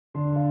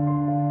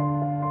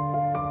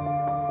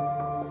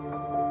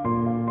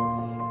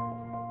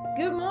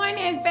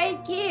morning, Faith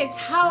Kids.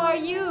 How are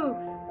you?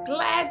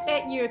 Glad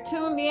that you're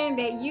tuned in,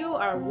 that you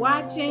are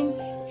watching.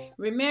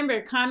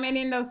 Remember, comment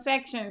in those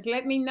sections.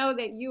 Let me know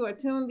that you are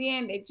tuned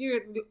in, that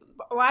you're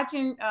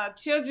watching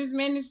children's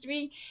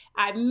ministry.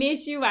 I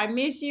miss you. I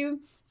miss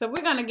you. So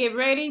we're going to get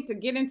ready to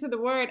get into the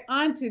word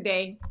on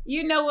today.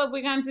 You know what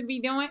we're going to be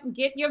doing.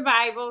 Get your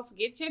Bibles,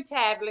 get your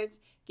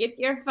tablets, get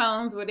your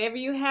phones, whatever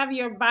you have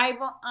your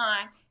Bible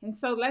on. And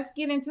so let's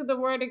get into the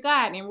word of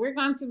God. And we're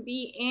going to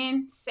be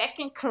in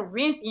 2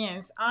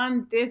 Corinthians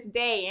on this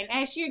day. And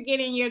as you're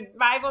getting your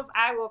Bibles,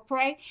 I will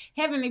pray.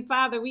 Heavenly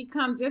Father, we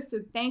come just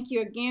to thank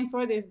you again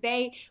for this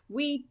day.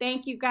 We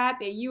thank you, God,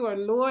 that you are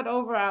Lord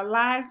over our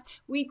lives.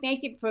 We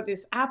thank you for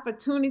this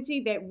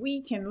opportunity that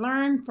we can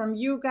learn from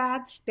you,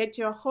 God, that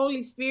your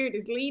Holy Spirit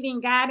is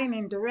leading, guiding,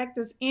 and direct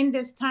us in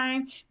this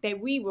time, that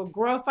we will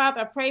grow.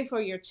 Father, I pray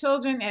for your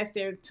children as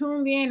they're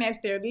tuned in, as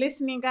they're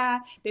listening,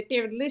 God, that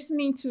they're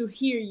listening to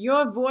hear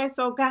your voice,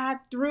 oh God,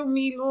 through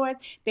me, Lord,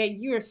 that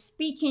you're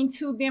speaking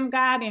to them,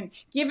 God, and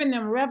giving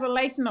them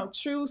revelational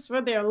truths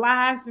for their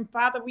lives. And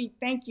Father, we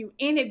thank you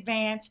in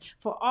advance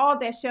for all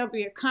that shall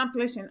be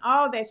accomplished and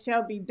all that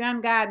shall be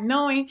done, God,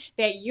 knowing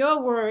that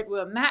your word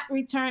will not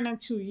return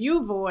unto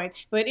you void,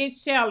 but it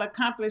shall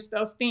accomplish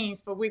those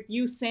things for which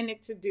you sent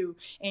it to do.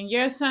 In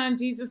your son,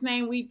 Jesus'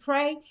 name we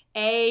pray.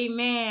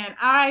 Amen.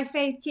 All right,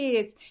 Faith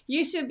Kids,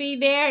 you should be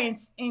there in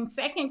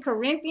 2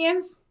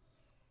 Corinthians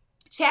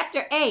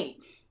chapter 8.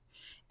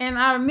 And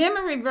our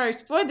memory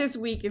verse for this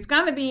week is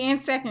going to be in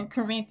 2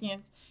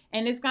 Corinthians,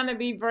 and it's going to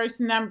be verse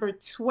number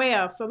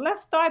 12. So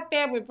let's start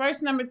there with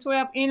verse number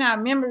 12 in our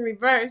memory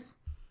verse.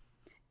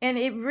 And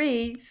it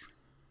reads,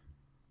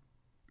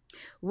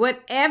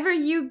 "Whatever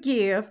you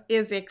give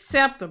is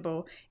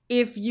acceptable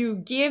if you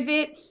give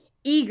it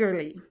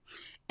eagerly,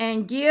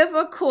 and give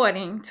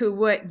according to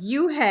what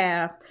you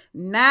have,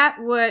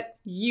 not what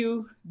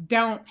you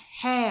don't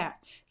have."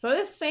 So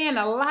it's saying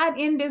a lot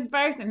in this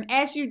verse. And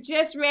as you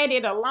just read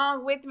it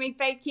along with me,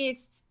 Faith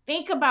Kids,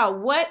 think about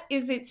what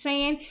is it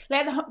saying.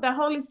 Let the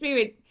Holy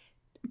Spirit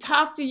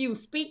talk to you,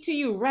 speak to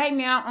you right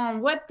now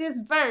on what this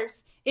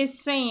verse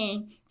is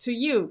saying to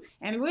you.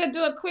 And we'll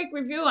do a quick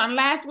review. On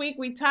last week,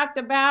 we talked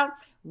about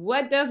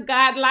what does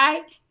God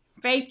like?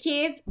 Faith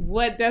Kids,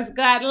 what does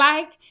God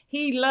like?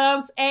 He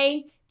loves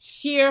a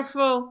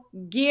cheerful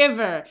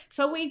giver.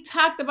 So we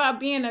talked about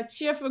being a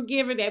cheerful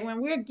giver, that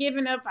when we're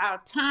giving up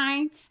our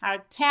time, our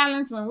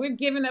talents, when we're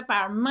giving up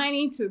our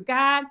money to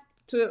God,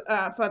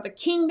 for the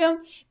kingdom,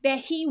 that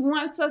he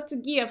wants us to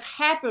give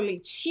happily,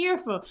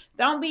 cheerful.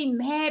 Don't be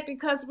mad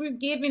because we're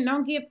giving.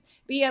 Don't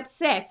be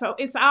upset. So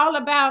it's all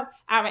about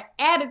our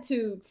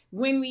attitude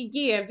when we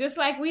give. Just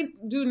like we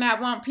do not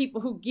want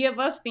people who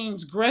give us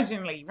things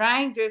grudgingly,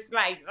 right? Just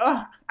like,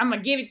 oh, I'm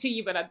going to give it to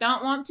you, but I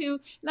don't want to.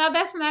 No,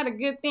 that's not a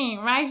good thing,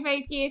 right,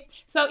 Faith Kids?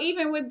 So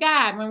even with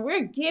God, when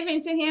we're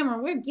giving to him,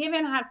 when we're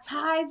giving our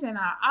tithes and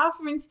our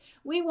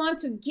offerings, we want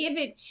to give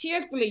it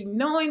cheerfully,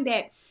 knowing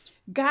that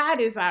God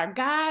is our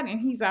God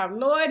and he's our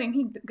Lord and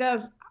he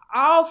does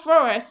all for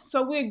us.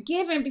 So we're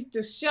giving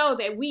to show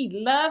that we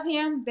love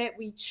him, that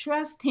we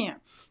trust him.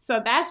 So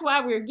that's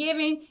why we're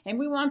giving, and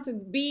we want to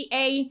be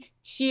a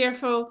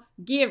cheerful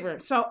giver.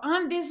 So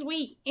on this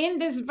week, in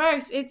this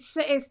verse,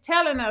 it's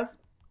telling us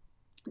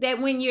that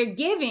when you're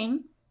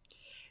giving,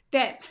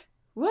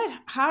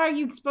 how are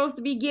you supposed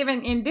to be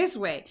giving in this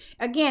way?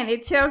 Again,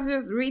 it tells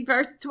us, read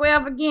verse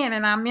 12 again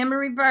in our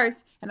memory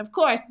verse. And of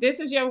course, this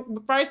is your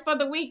verse for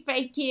the week,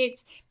 Faith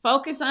Kids.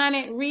 Focus on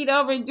it, read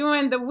over it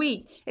during the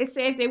week. It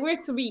says that we're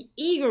to be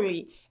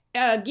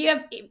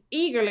give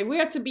eagerly. We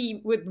are to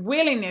be with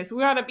willingness.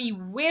 We ought to be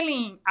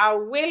willing,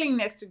 our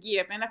willingness to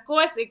give. And of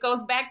course, it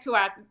goes back to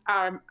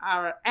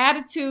our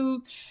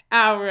attitude,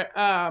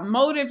 our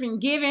motive in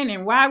giving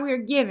and why we're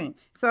giving.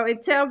 So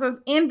it tells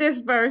us in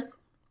this verse,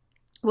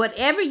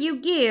 whatever you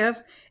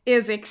give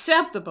is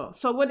acceptable.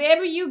 So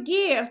whatever you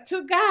give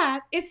to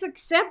God, it's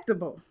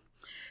acceptable.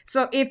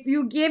 So if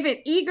you give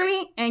it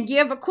eagerly and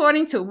give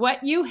according to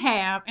what you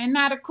have and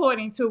not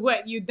according to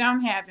what you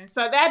don't have. And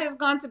so that is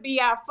going to be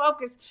our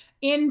focus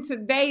in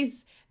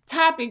today's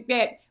topic,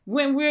 that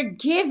when we're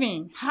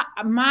giving,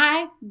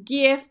 my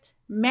gift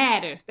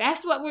matters.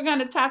 That's what we're going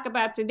to talk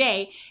about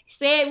today.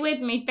 Say it with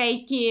me,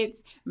 Faith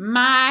Kids.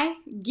 My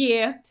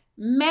gift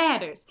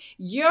matters.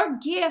 Your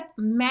gift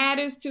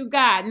matters to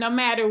God, no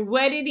matter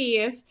what it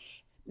is,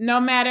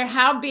 no matter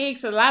how big.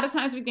 So a lot of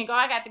times we think, oh,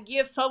 I got to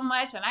give so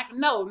much. And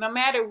no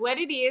matter what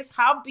it is,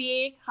 how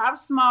big, how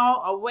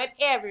small, or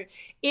whatever,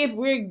 if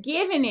we're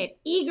giving it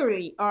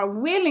eagerly or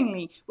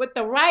willingly with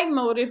the right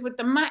motive, with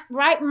the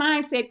right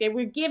mindset, that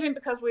we're giving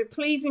because we're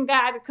pleasing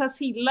God, because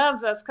he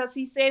loves us, because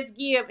he says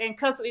give, and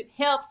because it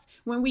helps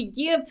when we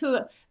give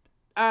to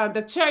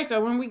the church,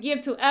 or when we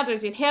give to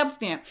others, it helps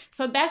them.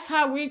 So that's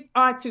how we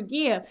are to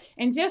give.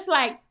 And just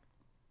like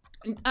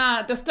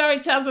the story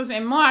tells us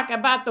in Mark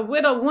about the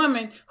widow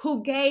woman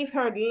who gave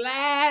her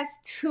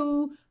last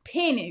 2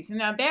 pennies.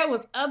 Now, there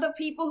was other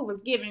people who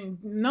was giving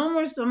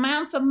numerous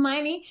amounts of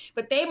money,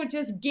 but they were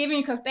just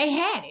giving because they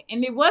had it.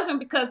 And it wasn't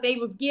because they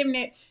was giving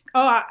it,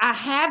 oh, I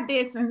have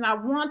this and I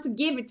want to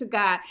give it to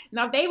God.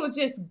 No, they were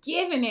just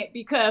giving it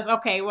because,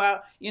 okay,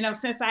 well,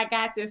 since I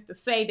got this to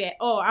say that,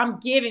 oh, I'm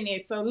giving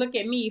it, so look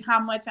at me, how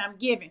much I'm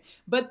giving.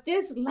 But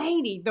this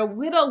lady, the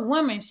widow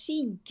woman,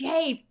 she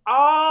gave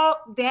all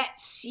that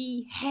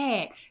she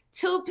had.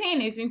 2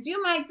 pennies. And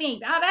you might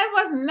think, oh, that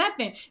wasn't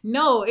nothing.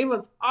 No, it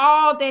was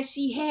all that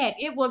she had.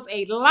 It was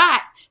a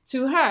lot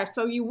to her.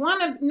 So you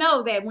want to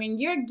know that when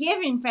you're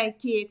giving, Faith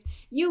Kids,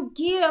 you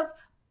give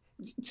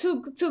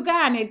to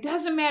God. And it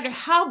doesn't matter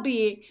how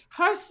big,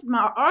 how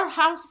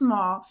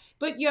small,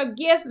 but your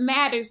gift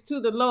matters to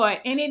the Lord.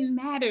 And it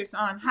matters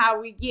on how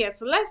we give.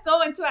 So let's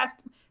go into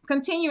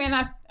continuing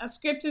our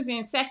scriptures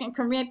in 2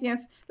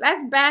 Corinthians.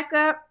 Let's back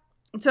up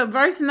to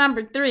verse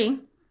number 3.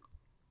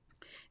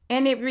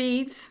 And it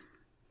reads,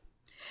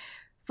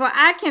 "For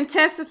I can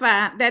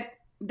testify that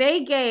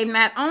they gave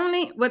not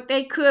only what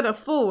they could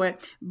afford,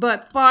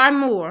 but far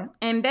more.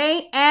 And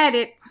they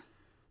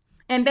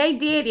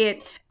did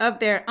it of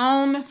their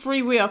own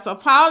free will." So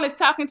Paul is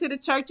talking to the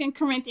church in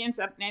Corinthians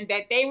and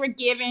that they were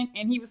giving,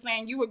 and he was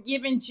saying you were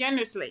giving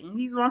generously. And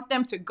he wants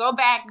them to go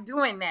back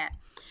doing that.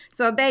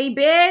 So they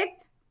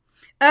begged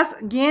us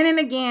again and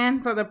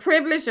again for the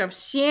privilege of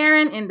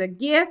sharing in the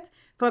gift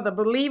for the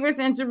believers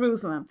in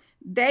Jerusalem.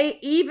 They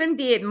even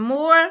did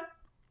more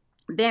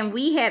than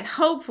we had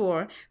hoped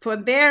for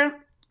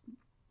their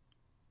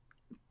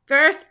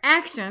first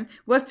action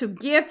was to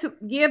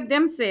give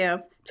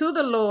themselves to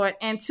the Lord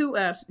and to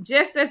us,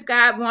 just as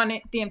God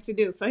wanted them to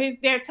do. So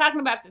they're talking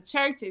about the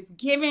church is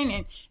giving,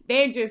 and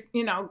they're just,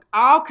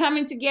 all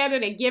coming together.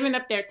 They're giving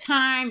up their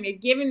time. They're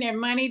giving their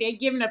money. They're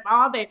giving up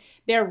all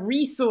their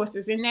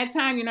resources. In that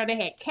time, they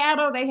had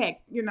cattle. They had,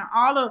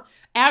 all the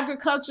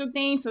agricultural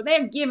things. So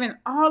they're giving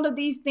all of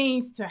these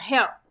things to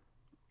help.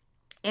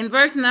 In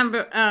verse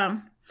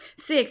number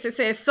 6, it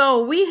says,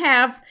 "So we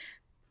have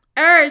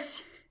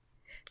urged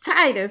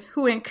Titus,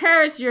 who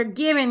encouraged your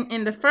giving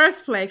in the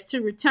first place,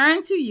 to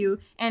return to you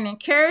and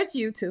encourage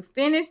you to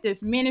finish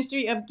this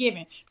ministry of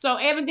giving." So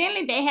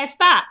evidently they had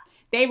stopped.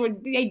 They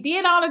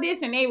did all of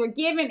this and they were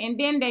giving, and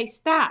then they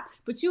stopped.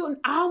 But you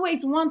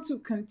always want to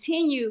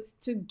continue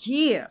to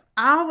give.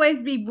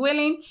 Always be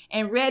willing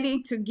and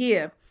ready to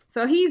give.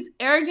 So he's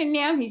urging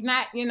them. He's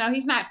not,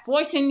 he's not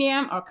forcing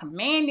them or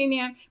commanding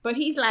them, but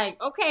he's like,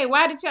 okay,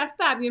 why did y'all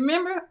stop?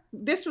 Remember,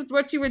 this was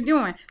what you were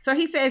doing. So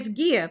he says,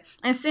 give.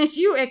 And since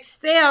you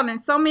excelled in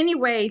so many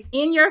ways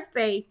in your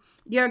faith,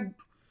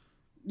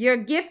 your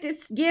gift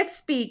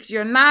speaks,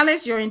 your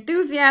knowledge, your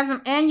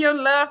enthusiasm, and your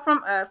love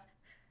from us,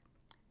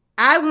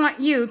 I want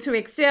you to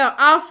excel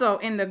also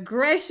in the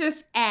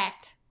gracious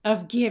act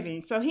of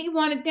giving. So he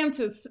wanted them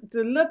to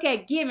look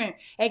at giving,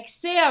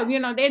 excel.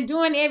 They're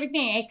doing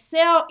everything.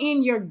 Excel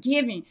in your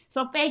giving.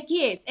 So Faith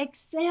Kids,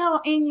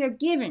 excel in your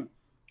giving.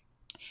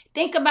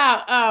 Think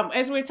about,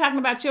 as we're talking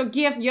about your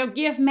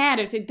gift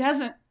matters. It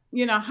doesn't,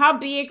 how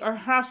big or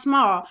how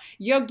small,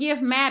 your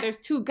gift matters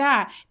to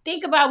God.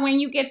 Think about when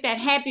you get that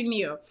Happy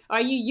Meal, or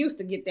you used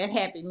to get that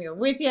Happy Meal,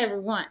 whichever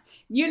one.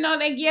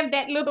 They give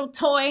that little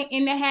toy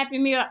in the Happy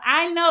Meal.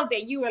 I know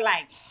that you were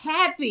like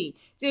happy,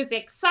 just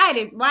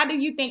excited. Why do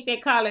you think they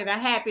call it a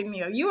Happy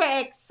Meal? You were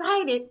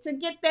excited to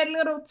get that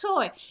little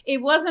toy.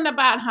 It wasn't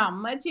about how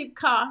much it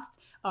cost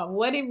or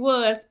what it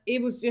was.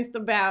 It was just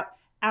about,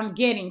 I'm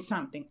getting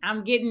something.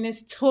 I'm getting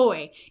this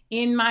toy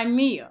in my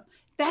meal.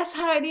 That's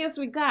how it is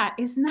with God.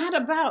 It's not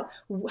about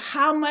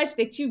how much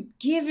that you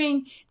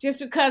giving just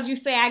because you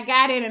say, I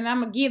got it and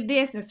I'm going to give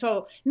this. And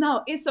so,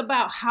 no, it's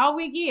about how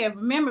we give.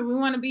 Remember, we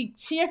want to be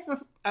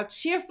a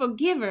cheerful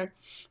giver.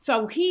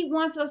 So he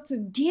wants us to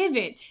give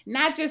it,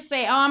 not just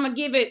say, oh, I'm going to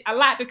give it a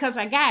lot because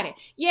I got it.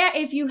 Yeah,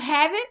 if you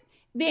have it,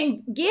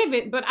 then give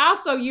it, but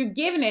also you're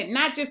giving it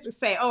not just to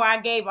say, oh, I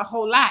gave a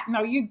whole lot.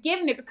 No, you're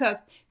giving it because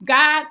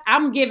God,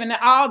 I'm giving it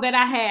all that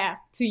I have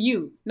to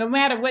you, no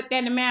matter what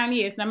that amount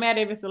is, no matter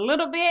if it's a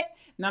little bit,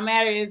 no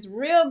matter if it's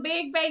real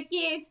big, Faith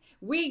Kids,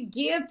 we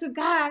give to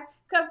God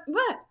because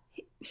what?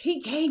 He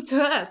gave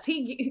to us.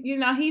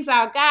 He's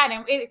our God,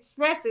 and it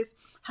expresses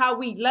how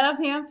we love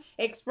him,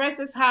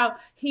 expresses how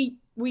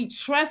we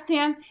trust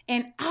him,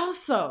 and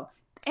also,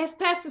 as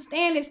Pastor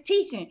Stan is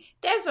teaching,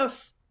 there's a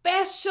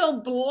special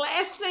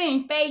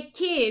blessing, Faith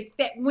Kids,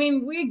 that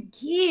when we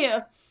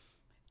give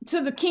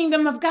to the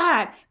kingdom of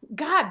God,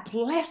 God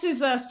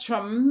blesses us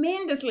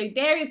tremendously.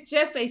 There is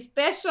just a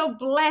special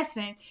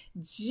blessing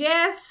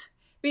just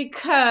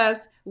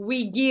because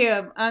we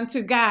give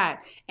unto God.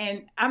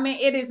 And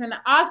it is an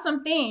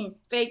awesome thing,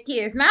 Faith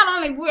Kids. Not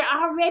only we're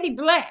already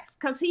blessed,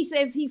 because he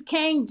says Jesus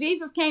came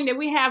that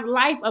we have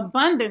life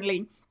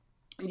abundantly.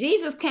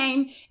 Jesus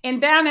came,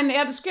 and down in the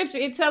other scripture,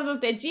 it tells us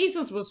that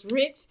Jesus was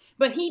rich,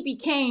 but he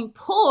became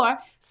poor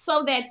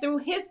so that through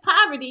his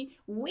poverty,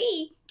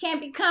 we can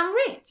become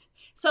rich.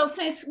 So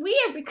since we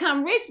have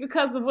become rich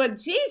because of what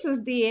Jesus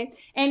did,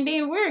 and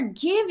then we're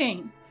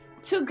giving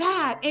to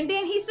God. And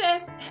then he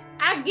says,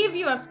 I give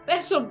you a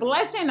special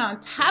blessing on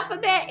top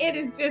of that. It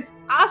is just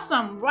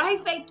awesome,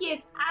 right, Faith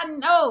Kids? I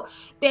know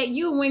that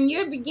when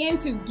you begin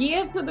to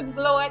give to the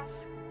Lord,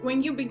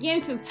 when you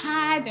begin to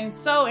tithe and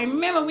sow, and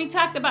remember we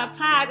talked about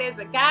tithe as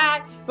a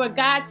guide, but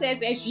God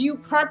says as you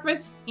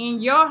purpose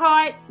in your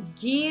heart,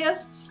 give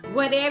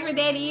whatever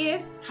that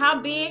is, how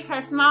big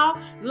or small,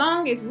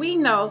 long as we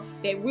know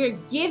that we're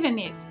giving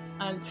it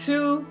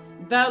unto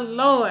the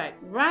Lord,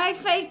 right,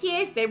 Faith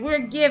Kids? That we're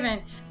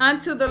giving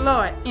unto the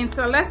Lord. And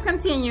so let's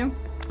continue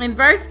in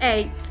verse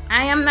 8.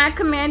 I am not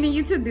commanding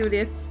you to do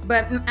this,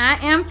 but I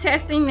am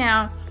testing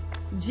now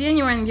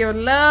genuine your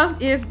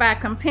love is by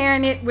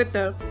comparing it with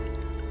the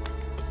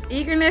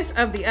eagerness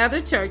of the other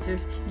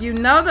churches. You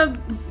know the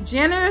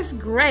generous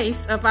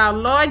grace of our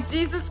Lord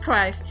Jesus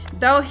Christ,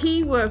 though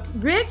he was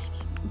rich,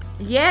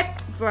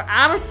 yet for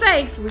our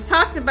sakes, we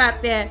talked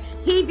about that,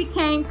 he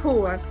became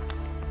poor,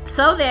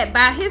 so that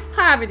by his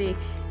poverty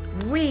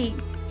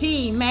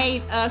he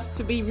made us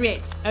to be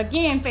rich.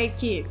 Again, Faith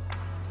Kids,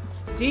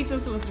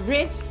 Jesus was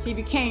rich, he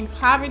became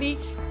poverty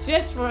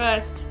just for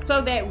us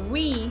so that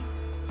we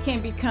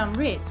can become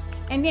rich.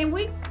 And then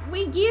we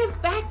give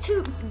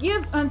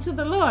unto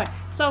the Lord.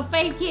 So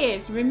Faith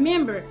Kids,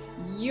 remember,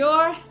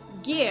 your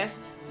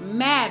gift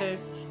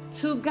matters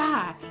to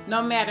God.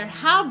 No matter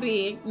how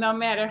big, no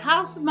matter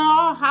how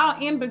small, how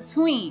in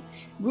between,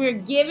 we're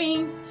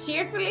giving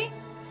cheerfully,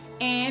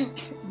 and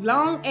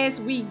long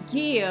as we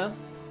give,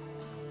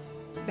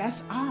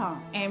 that's all.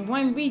 And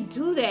when we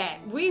do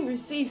that, we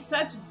receive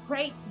such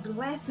great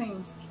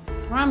blessings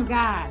from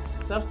God.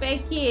 So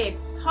Faith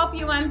Kids, hope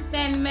you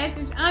understand the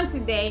message on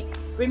today.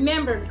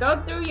 Remember,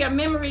 go through your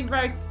memory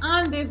verse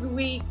on this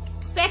week,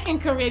 2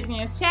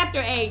 Corinthians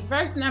chapter 8,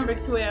 verse number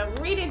 12.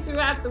 Read it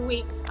throughout the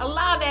week.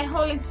 Allow that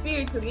Holy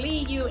Spirit to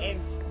lead you and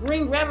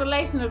bring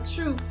revelation of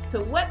truth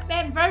to what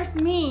that verse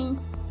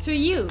means to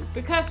you.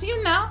 Because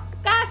you know,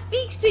 God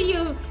speaks to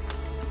you,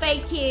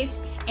 Faith Kids,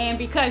 and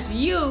because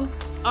you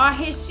are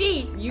his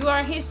sheep, you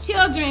are his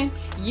children,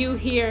 you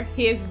hear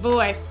his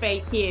voice,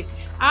 Faith Kids.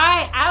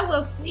 I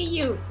will see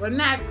you, well,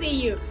 not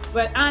see you,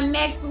 but on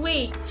next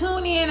week.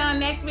 Tune in on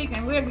next week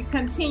and we'll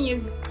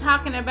continue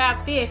talking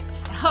about this.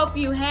 I hope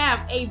you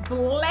have a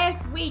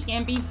blessed week.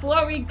 And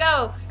before we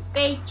go,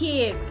 Faith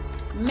Kids,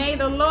 may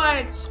the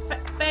Lord's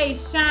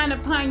face shine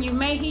upon you.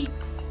 May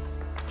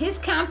his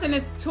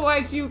countenance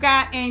towards you,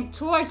 God, and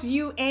towards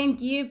you, and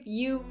give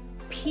you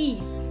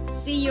peace.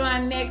 See you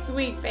on next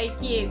week, Faith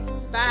Kids.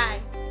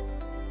 Bye.